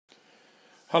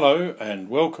Hello and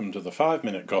welcome to the 5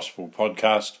 Minute Gospel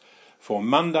podcast for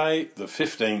Monday the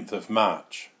 15th of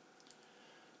March.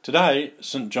 Today,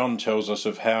 St John tells us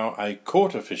of how a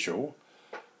court official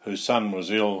whose son was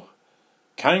ill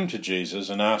came to Jesus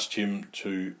and asked him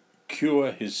to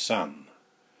cure his son.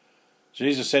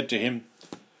 Jesus said to him,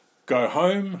 "Go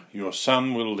home, your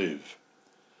son will live."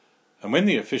 And when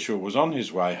the official was on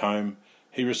his way home,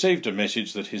 he received a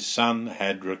message that his son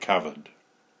had recovered.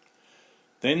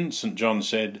 Then St John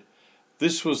said,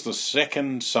 this was the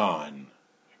second sign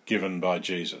given by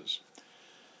Jesus.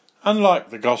 Unlike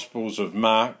the Gospels of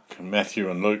Mark, Matthew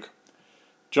and Luke,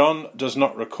 John does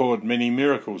not record many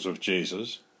miracles of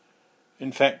Jesus.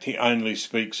 In fact, he only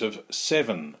speaks of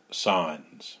 7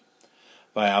 signs.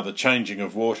 They are the changing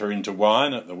of water into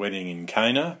wine at the wedding in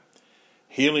Cana,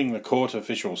 healing the court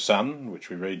official's son,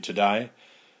 which we read today,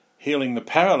 healing the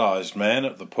paralysed man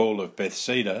at the pool of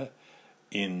Bethesda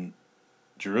in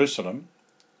Jerusalem,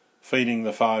 feeding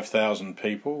the 5,000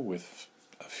 people with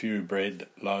a few bread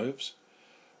loaves,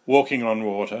 walking on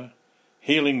water,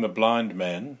 healing the blind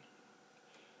man,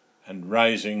 and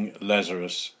raising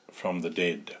Lazarus from the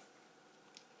dead.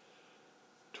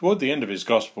 Toward the end of his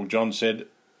Gospel, John said,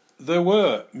 there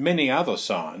were many other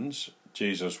signs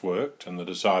Jesus worked and the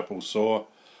disciples saw,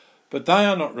 but they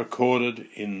are not recorded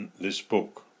in this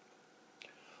book.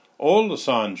 All the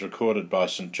signs recorded by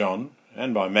St John,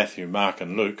 and by Matthew, Mark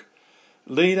and Luke,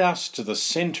 lead us to the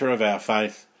centre of our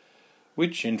faith,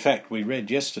 which in fact we read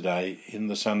yesterday in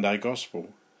the Sunday Gospel.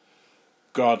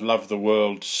 God loved the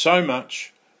world so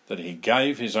much that he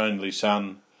gave his only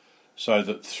Son, so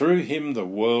that through him the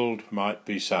world might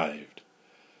be saved.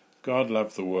 God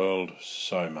loved the world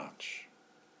so much.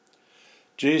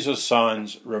 Jesus'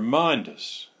 signs remind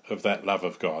us of that love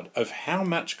of God, of how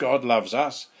much God loves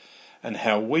us and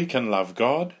how we can love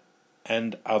God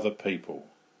and other people.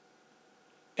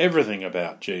 Everything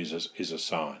about Jesus is a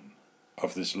sign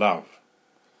of this love,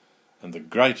 and the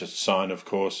greatest sign, of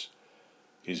course,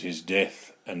 is his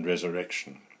death and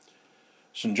resurrection.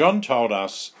 St John told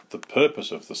us the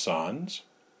purpose of the signs.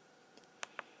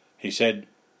 He said,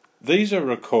 "These are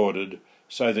recorded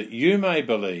so that you may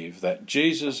believe that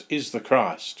Jesus is the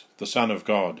Christ, the Son of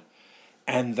God,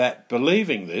 and that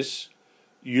believing this,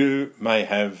 you may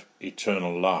have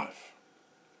eternal life."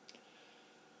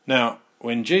 Now,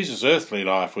 when Jesus' earthly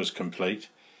life was complete,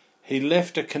 he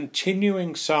left a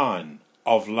continuing sign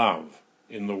of love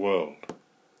in the world.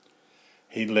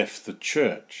 He left the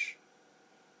church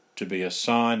to be a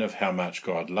sign of how much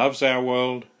God loves our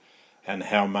world and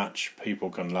how much people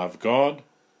can love God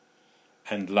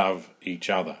and love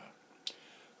each other.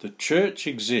 The church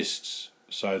exists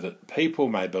so that people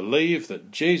may believe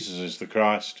that Jesus is the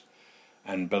Christ,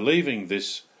 and believing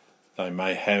this, they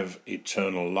may have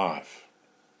eternal life.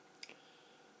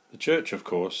 The church, of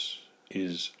course,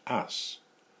 is us,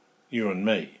 you and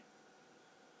me,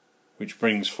 which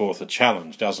brings forth a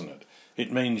challenge, doesn't it?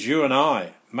 It means you and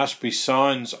I must be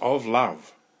signs of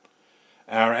love.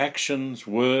 Our actions,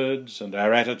 words and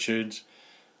our attitudes,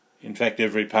 in fact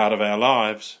every part of our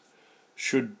lives,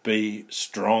 should be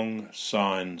strong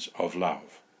signs of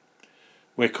love.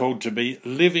 We're called to be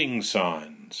living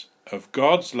signs of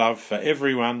God's love for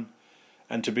everyone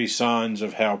and to be signs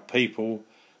of how people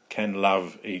can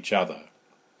love each other.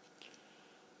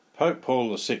 Pope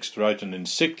Paul VI wrote an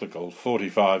encyclical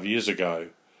 45 years ago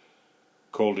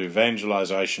called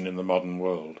Evangelization in the Modern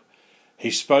World. He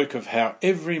spoke of how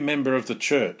every member of the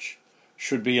church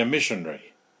should be a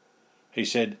missionary. He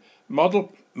said,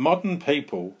 modern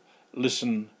people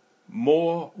listen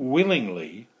more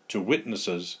willingly to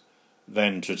witnesses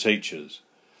than to teachers.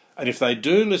 And if they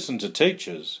do listen to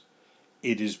teachers,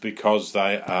 it is because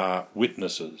they are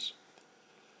witnesses.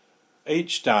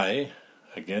 Each day,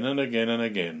 again and again and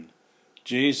again,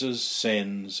 Jesus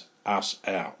sends us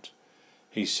out.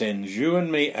 He sends you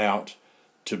and me out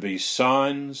to be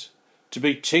signs, to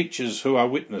be teachers who are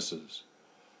witnesses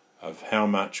of how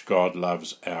much God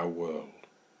loves our world.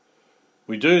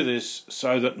 We do this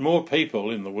so that more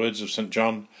people, in the words of St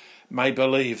John, may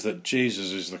believe that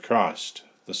Jesus is the Christ,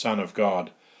 the Son of God,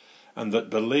 and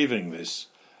that believing this,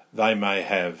 they may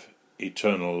have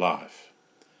eternal life.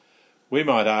 We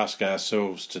might ask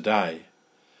ourselves today,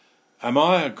 am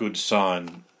I a good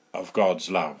sign of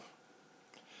God's love?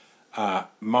 Are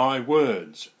my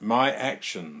words, my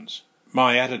actions,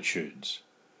 my attitudes,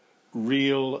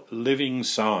 real living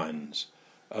signs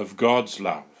of God's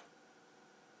love?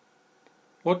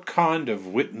 What kind of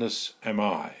witness am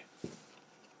I?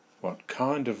 What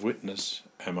kind of witness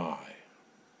am I?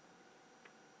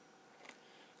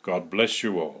 God bless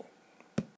you all.